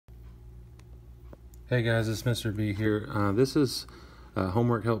Hey guys, it's Mr. B here. This is a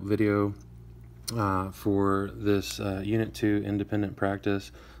homework help video for this Unit 2 independent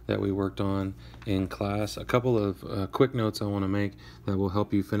practice that we worked on in class. A couple of quick notes I want to make that will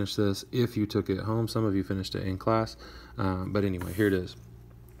help you finish this if you took it home. Some of you finished it in class, but anyway, here it is.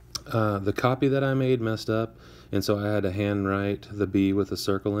 The copy that I made messed up, and so I had to handwrite the B with a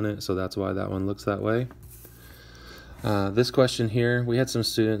circle in it, so that's why that one looks that way. This question here, we had some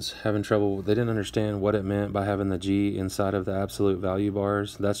students having trouble. They didn't understand what it meant by having the G inside of the absolute value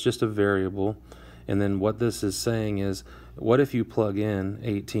bars. That's just a variable. And then what this is saying is, what if you plug in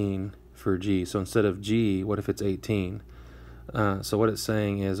 18 for G? So instead of G, what if it's 18? So what it's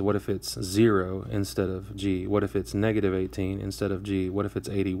saying is, what if it's 0 instead of G? What if it's negative 18 instead of G? What if it's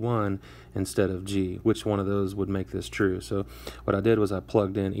 81 instead of G? Which one of those would make this true? So what I did was I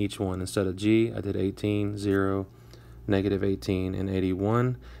plugged in each one. Instead of G, I did 18, 0, negative 18, and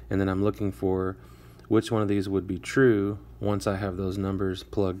 81, and then I'm looking for which one of these would be true once I have those numbers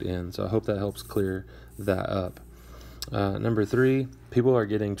plugged in. So I hope that helps clear that up. Number 3, people are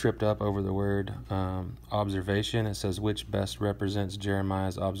getting tripped up over the word observation. It says which best represents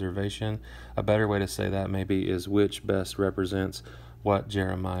Jeremiah's observation. A better way to say that maybe is which best represents what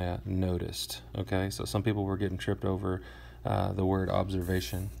Jeremiah noticed. Okay, so some people were getting tripped over the word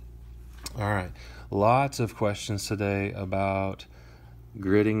observation. All right, lots of questions today about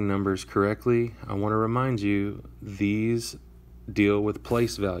gridding numbers correctly. I want to remind you, these deal with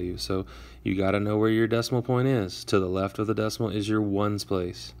place value. So you got to know where your decimal point is. To the left of the decimal is your ones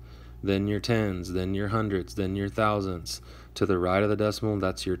place, then your tens, then your hundreds, then your thousands. To the right of the decimal,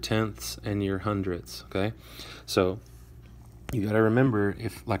 that's your tenths and your hundredths, okay? So you got to remember,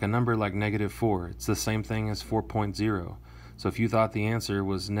 if like a number like negative 4, it's the same thing as 4.0. So if you thought the answer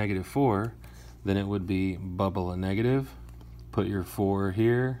was negative 4, then it would be bubble a negative, put your 4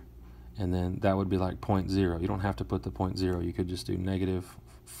 here, and then that would be like 0.0. You don't have to put the 0.0. You could just do negative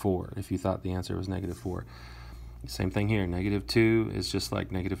 4 if you thought the answer was negative 4. Same thing here. Negative 2 is just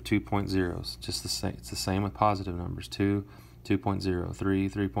like negative 2.0. It's just the same. It's the same with positive numbers. 2, 2.0, 3,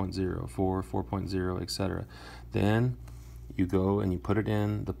 3.0, 4, 4.0, etc. Then you go and you put it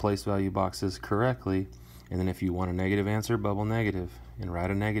in the place value boxes correctly. And then if you want a negative answer, bubble negative and write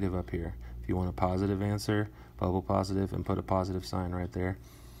a negative up here. If you want a positive answer, bubble positive and put a positive sign right there.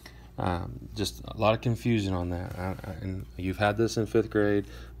 Just a lot of confusion on that. And you've had this in 5th grade,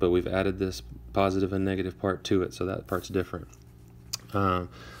 but we've added this positive and negative part to it, so that part's different. A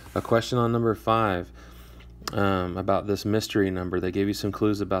question on number 5 about this mystery number. They gave you some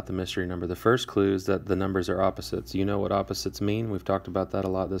clues about the mystery number. The first clue is that the numbers are opposites. You know what opposites mean. We've talked about that a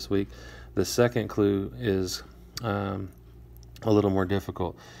lot this week. The second clue is a little more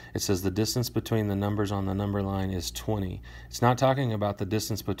difficult. It says the distance between the numbers on the number line is 20. It's not talking about the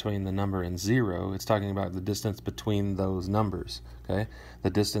distance between the number and 0. It's talking about the distance between those numbers. Okay, the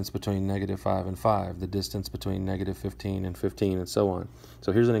distance between negative 5 and 5, the distance between negative 15 and 15, and so on.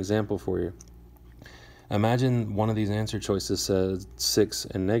 So here's an example for you. Imagine one of these answer choices says 6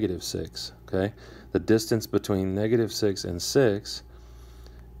 and negative 6. Okay, the distance between negative 6 and 6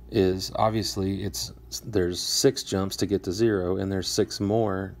 is obviously there's 6 jumps to get to 0, and there's 6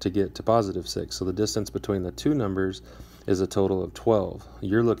 more to get to positive 6. So the distance between the two numbers is a total of 12.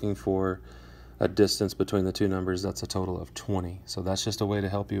 You're looking for a distance between the two numbers that's a total of 20. So that's just a way to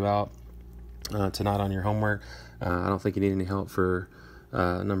help you out tonight on your homework. I don't think you need any help for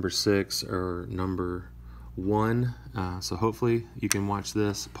number 6 or number 1. So hopefully you can watch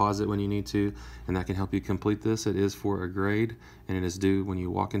this, pause it when you need to, and that can help you complete this. It is for a grade, and it is due when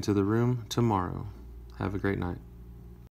you walk into the room tomorrow. Have a great night.